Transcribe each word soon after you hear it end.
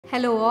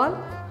Hello all,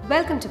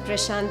 welcome to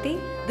Prashanti.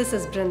 This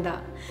is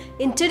Brinda.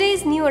 In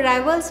today's new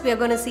arrivals, we are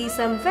going to see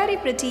some very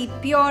pretty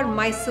pure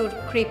Mysore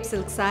Crepe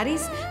silk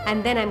sarees,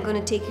 and then I'm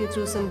going to take you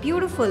through some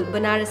beautiful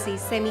Banarasi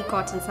Semi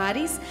Cotton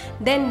Sarees.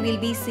 Then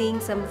we'll be seeing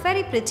some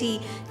very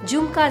pretty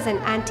Jhumkas and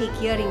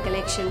antique earring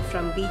collection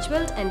from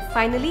Beachworld, and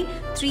finally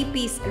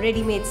 3-piece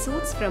ready-made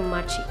suits from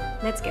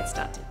maatshi. Let's get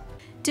started.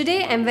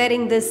 Today I'm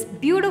wearing this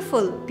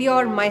beautiful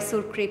pure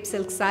Mysore Crepe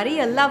silk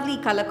saree, a lovely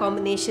color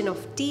combination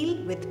of teal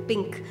with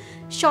pink.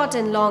 Short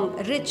and long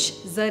rich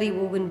zari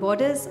woven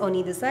borders on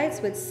either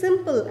sides with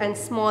simple and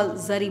small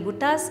zari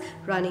buttas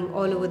running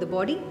all over the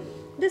body.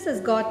 This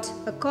has got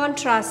a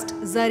contrast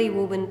zari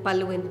woven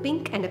pallu in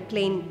pink and a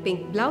plain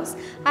pink blouse.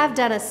 I've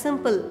done a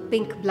simple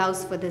pink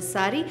blouse for this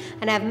saree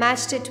and I've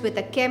matched it with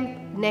a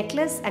kemp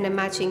necklace and a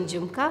matching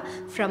jhumka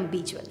from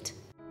Beachworld.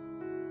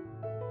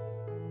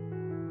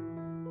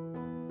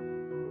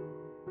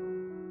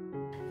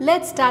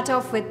 Let's start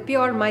off with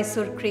pure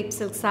Mysore Crepe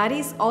silk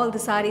sarees. All the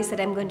sarees that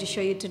I'm going to show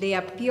you today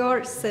are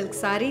pure silk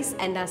sarees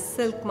and are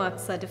silk mark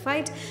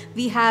certified.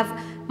 We have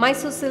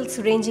Mysore silks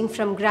ranging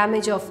from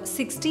grammage of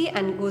 60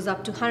 and goes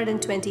up to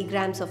 120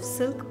 grams of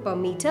silk per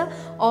meter.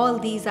 All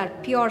these are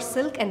pure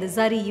silk and the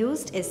zari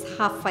used is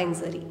half fine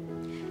zari.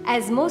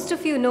 As most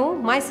of you know,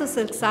 Mysore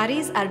silk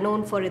sarees are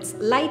known for its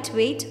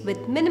lightweight with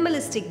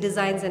minimalistic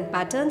designs and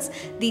patterns.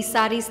 These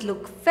sarees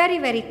look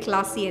very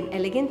classy and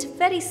elegant,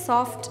 very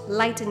soft,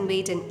 light in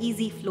weight and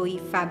easy flowy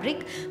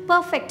fabric,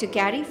 perfect to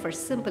carry for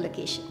simple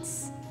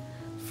occasions.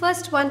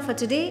 First one for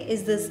today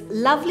is this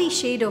lovely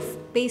shade of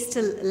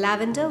pastel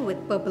lavender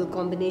with purple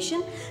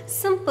combination.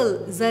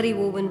 Simple zari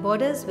woven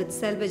borders with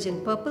selvage in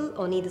purple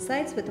on either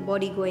sides with the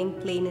body going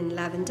plain in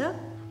lavender.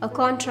 A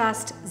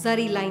contrast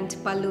zari lined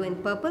pallu in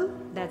purple,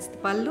 that's the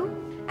pallu,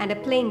 and a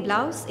plain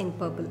blouse in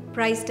purple,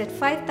 priced at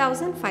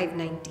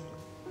 5,590.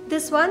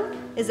 This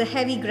one is a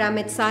heavy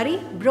grammage sari,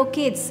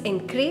 brocades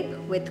in crepe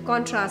with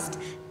contrast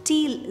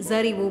teal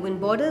zari woven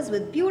borders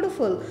with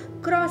beautiful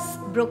cross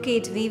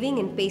brocade weaving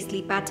in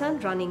paisley pattern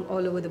running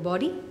all over the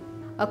body.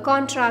 A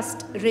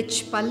contrast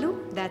rich pallu,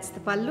 that's the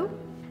pallu,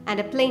 and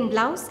a plain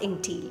blouse in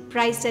teal,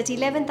 priced at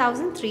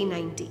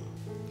 11,390.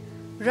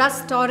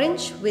 Rust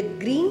orange with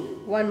green,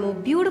 one more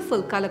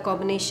beautiful color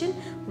combination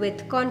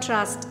with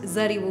contrast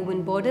zari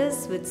woven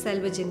borders with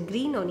selvage in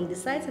green on either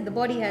side. So the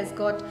body has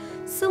got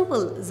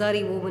simple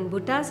zari woven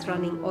buttas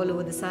running all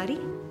over the sari.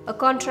 A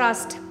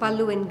contrast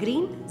pallu in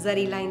green,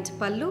 zari lined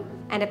pallu,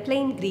 and a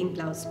plain green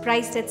blouse,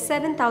 priced at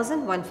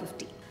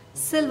 7,150.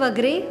 Silver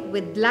grey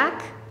with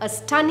black, a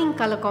stunning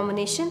color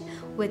combination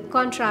with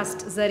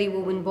contrast zari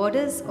woven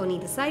borders on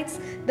either sides.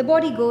 The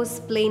body goes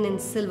plain in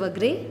silver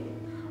grey.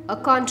 A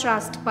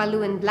contrast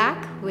pallu in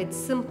black with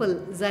simple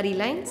zari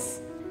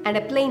lines and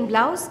a plain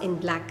blouse in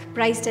black,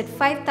 priced at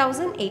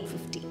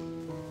 5,850.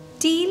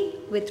 Teal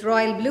with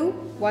royal blue,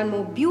 one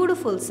more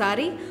beautiful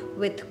sari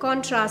with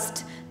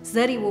contrast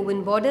zari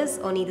woven borders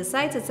on either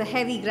sides. It's a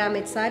heavy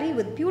grammage sari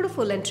with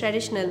beautiful and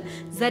traditional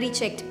zari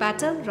checked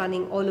pattern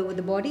running all over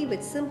the body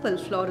with simple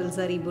floral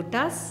zari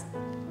buttas.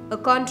 A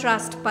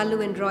contrast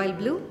pallu in royal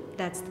blue,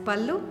 that's the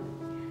pallu,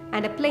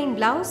 and a plain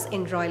blouse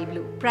in royal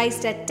blue,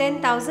 priced at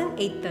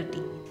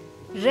 10,830.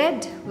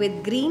 Red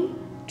with green,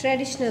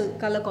 traditional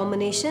color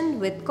combination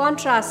with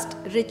contrast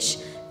rich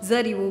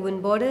zari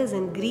woven borders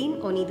in green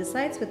on either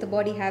sides with the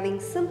body having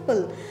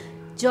simple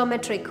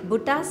geometric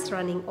buttas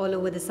running all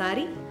over the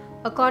sari.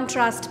 A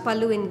contrast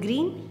pallu in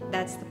green,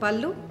 that's the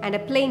pallu, and a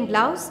plain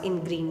blouse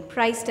in green,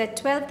 priced at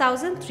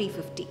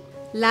 12,350.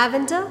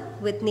 Lavender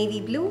with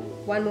navy blue,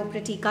 one more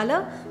pretty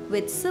color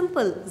with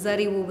simple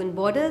zari woven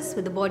borders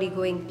with the body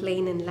going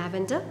plain in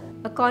lavender.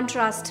 A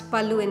contrast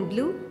pallu in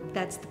blue,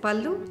 that's the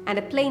pallu, and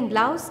a plain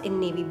blouse in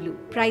navy blue,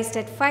 priced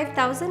at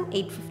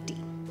 5,850.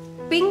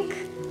 Pink,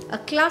 a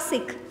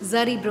classic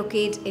zari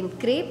brocade in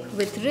crepe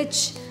with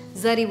rich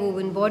zari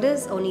woven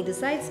borders on either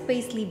sides,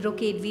 paisley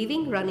brocade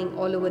weaving running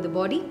all over the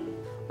body.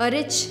 A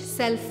rich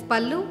self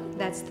pallu,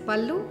 that's the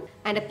pallu,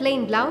 and a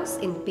plain blouse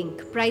in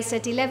pink, priced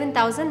at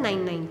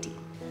 11,990.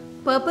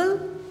 Purple,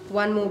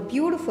 one more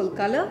beautiful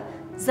color,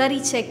 zari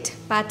checked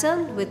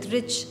pattern with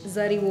rich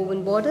zari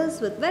woven borders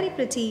with very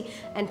pretty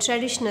and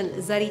traditional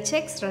zari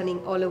checks running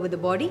all over the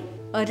body.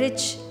 A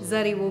rich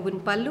zari woven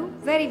pallu,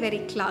 very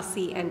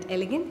classy and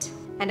elegant,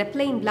 and a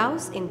plain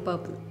blouse in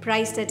purple,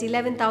 priced at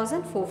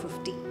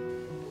 11,450.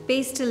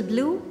 Pastel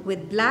blue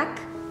with black,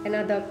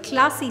 another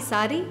classy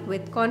sari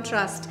with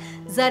contrast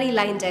zari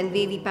lined and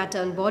wavy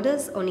pattern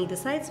borders on either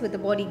sides with the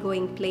body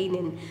going plain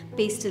in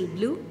pastel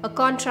blue. A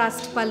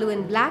contrast pallu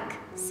in black,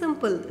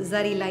 simple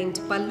zari lined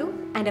pallu,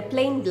 and a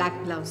plain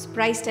black blouse,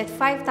 priced at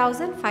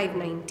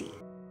 5,590.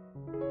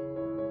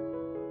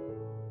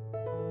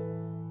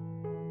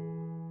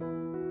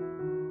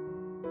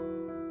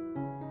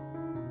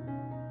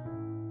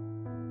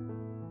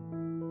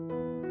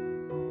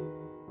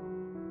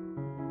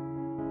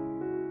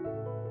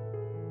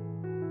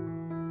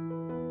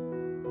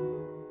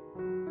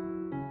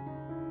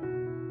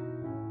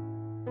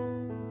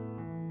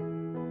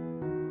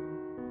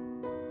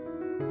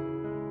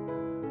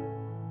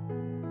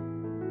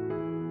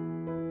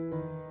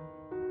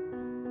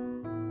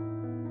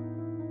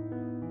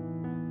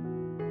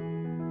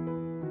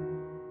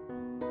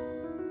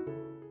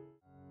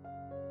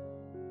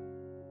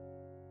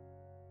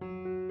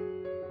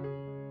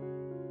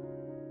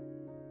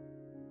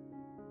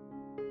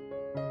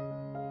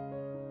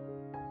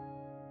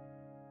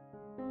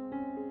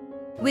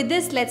 With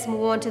this, let's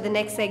move on to the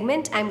next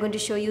segment. I'm going to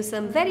show you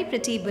some very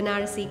pretty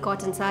Banarasi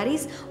cotton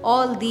sarees.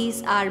 All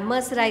these are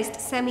mercerized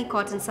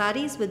semi-cotton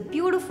sarees with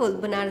beautiful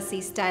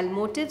Banarasi style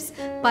motifs,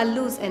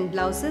 pallus and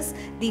blouses.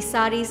 These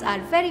sarees are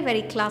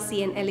very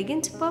classy and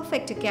elegant,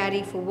 perfect to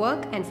carry for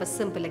work and for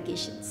simple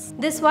occasions.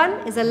 This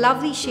one is a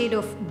lovely shade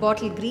of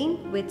bottle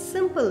green with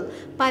simple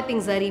piping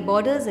zari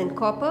borders in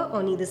copper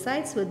on either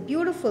sides with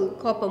beautiful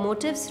copper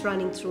motifs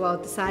running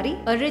throughout the saree.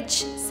 A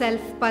rich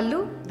self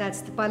pallu,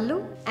 that's the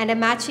pallu, and a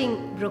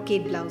matching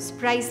brocade blouse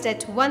priced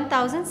at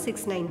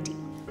 1,690.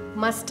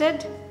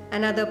 Mustard,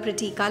 another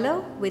pretty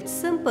color with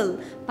simple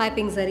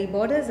piping zari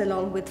borders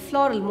along with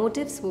floral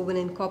motifs woven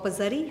in copper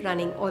zari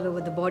running all over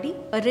the body.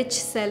 A rich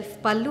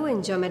self pallu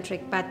in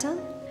geometric pattern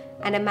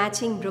and a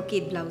matching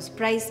brocade blouse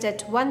priced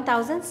at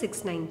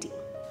 1,690.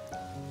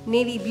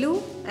 Navy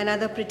blue,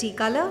 another pretty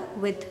color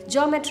with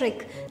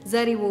geometric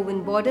zari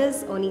woven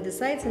borders on either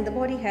sides, and the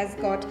body has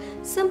got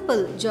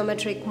simple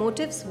geometric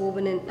motifs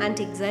woven in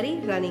antique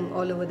zari running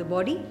all over the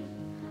body.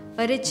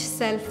 A rich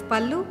self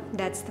pallu,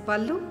 that's the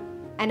pallu,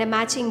 and a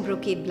matching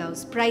brocade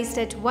blouse priced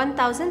at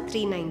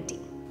 1,390.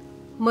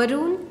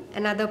 Maroon,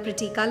 another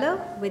pretty color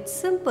with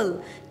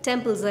simple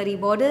temple zari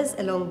borders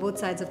along both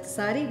sides of the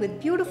saree with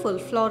beautiful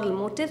floral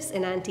motifs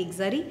in antique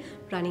zari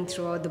running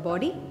throughout the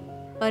body.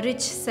 A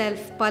rich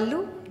self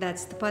pallu,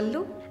 that's the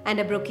pallu, and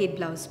a brocade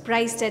blouse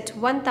priced at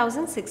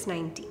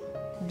 1,690.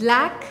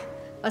 Black,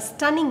 a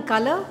stunning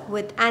color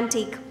with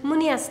antique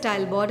munia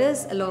style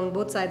borders along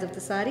both sides of the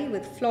saree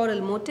with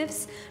floral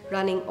motifs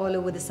running all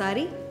over the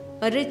saree.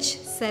 A rich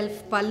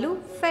self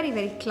pallu,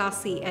 very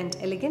classy and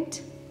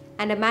elegant,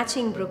 and a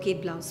matching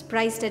brocade blouse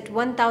priced at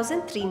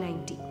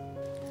 1,390.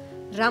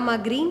 Rama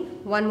green,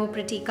 one more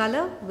pretty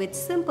color with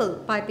simple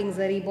piping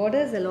zari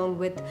borders along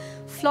with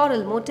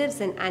floral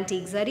motifs and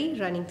antique zari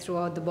running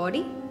throughout the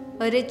body.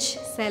 A rich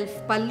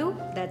self pallu,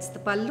 that's the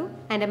pallu,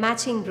 and a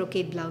matching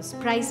brocade blouse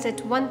priced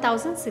at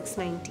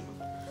 1,690.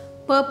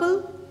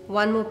 Purple,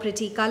 one more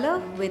pretty color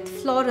with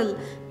floral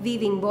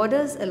weaving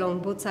borders along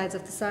both sides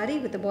of the saree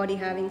with the body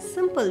having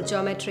simple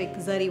geometric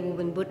zari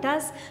woven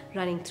buttas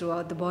running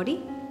throughout the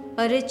body.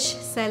 A rich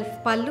self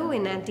pallu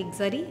in antique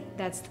zari,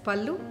 that's the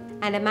pallu,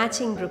 and a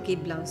matching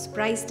brocade blouse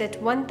priced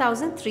at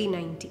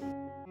 1,390.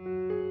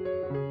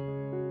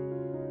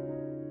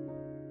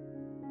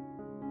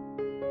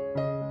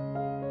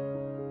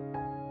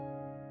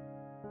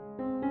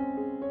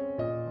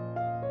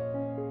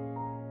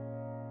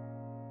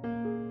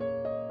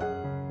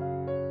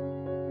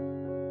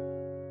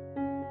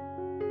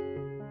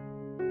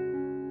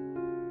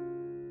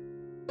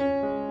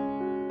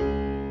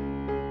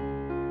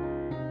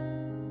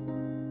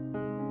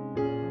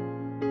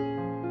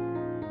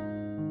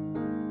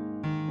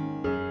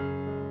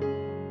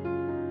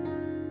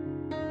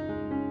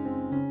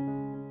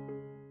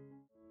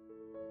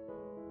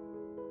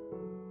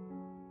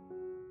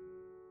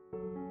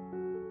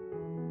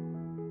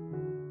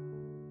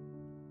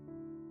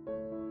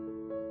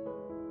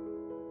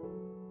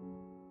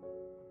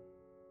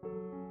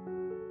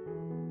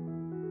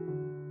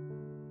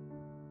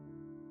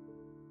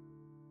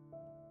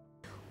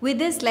 With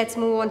this, let's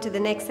move on to the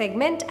next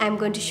segment. I'm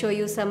going to show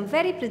you some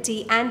very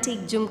pretty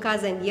antique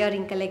jhumkas and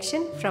earring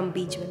collection from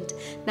Beachwind.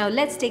 Now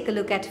let's take a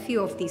look at a few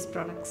of these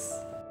products.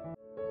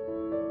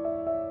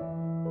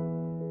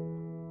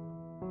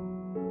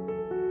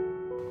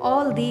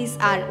 All these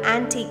are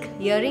antique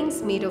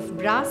earrings made of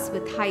brass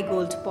with high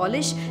gold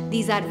polish.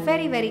 These are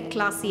very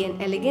classy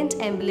and elegant,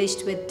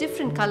 embellished with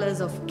different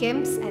colors of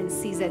kemps and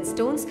CZ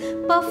stones,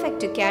 perfect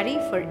to carry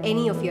for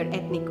any of your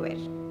ethnic wear.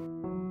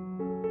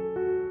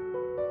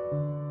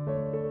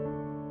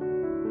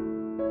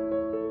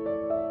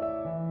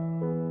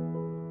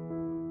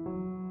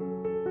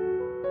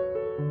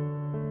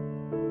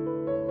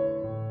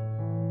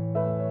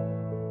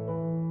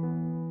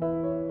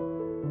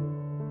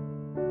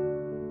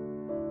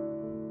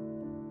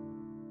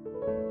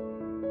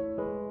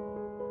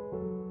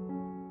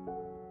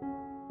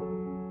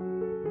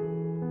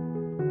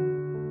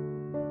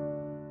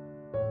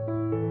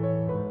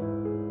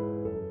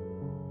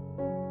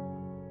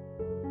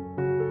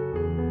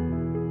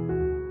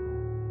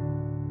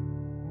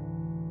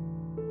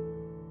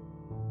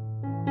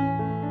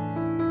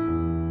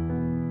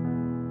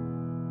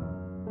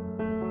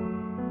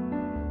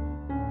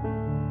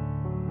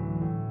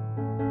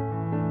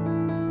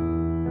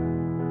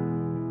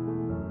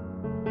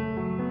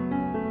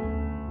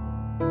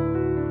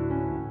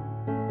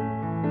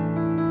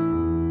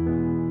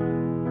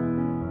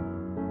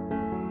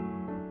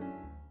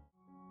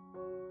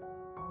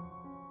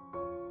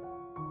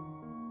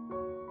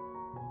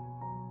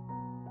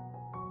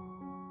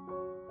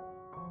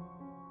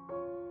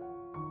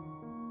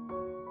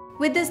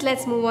 With this,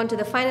 let's move on to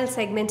the final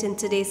segment in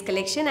today's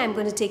collection. I'm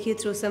going to take you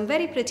through some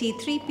very pretty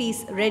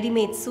 3-piece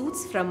ready-made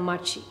suits from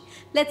maatshi.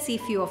 Let's see a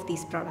few of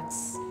these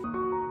products.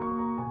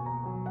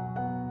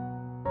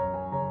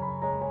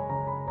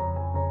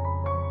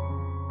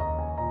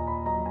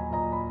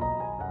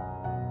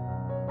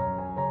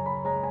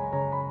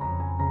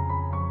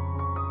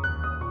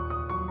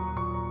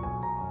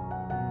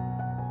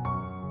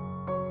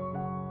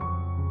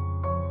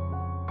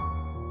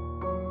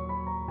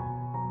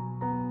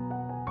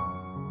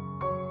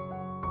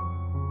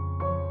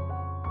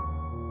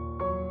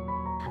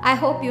 I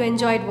hope you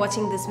enjoyed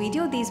watching this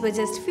video. These were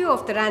just few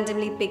of the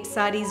randomly picked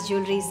sarees,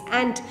 jewelries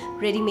and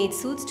ready-made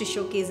suits to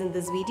showcase in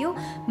this video.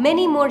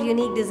 Many more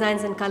unique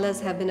designs and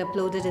colors have been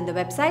uploaded in the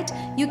website.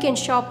 You can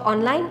shop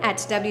online at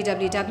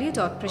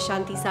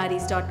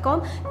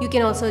www.prashantisarees.com. You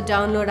can also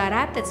download our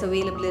app that's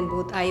available in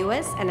both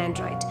iOS and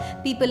Android.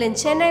 People in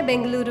Chennai,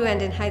 Bangalore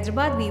and in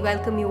Hyderabad, we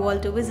welcome you all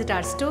to visit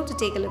our store to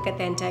take a look at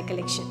the entire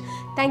collection.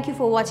 Thank you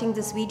for watching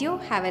this video.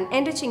 Have an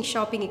enriching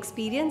shopping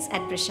experience at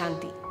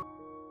Prashanti.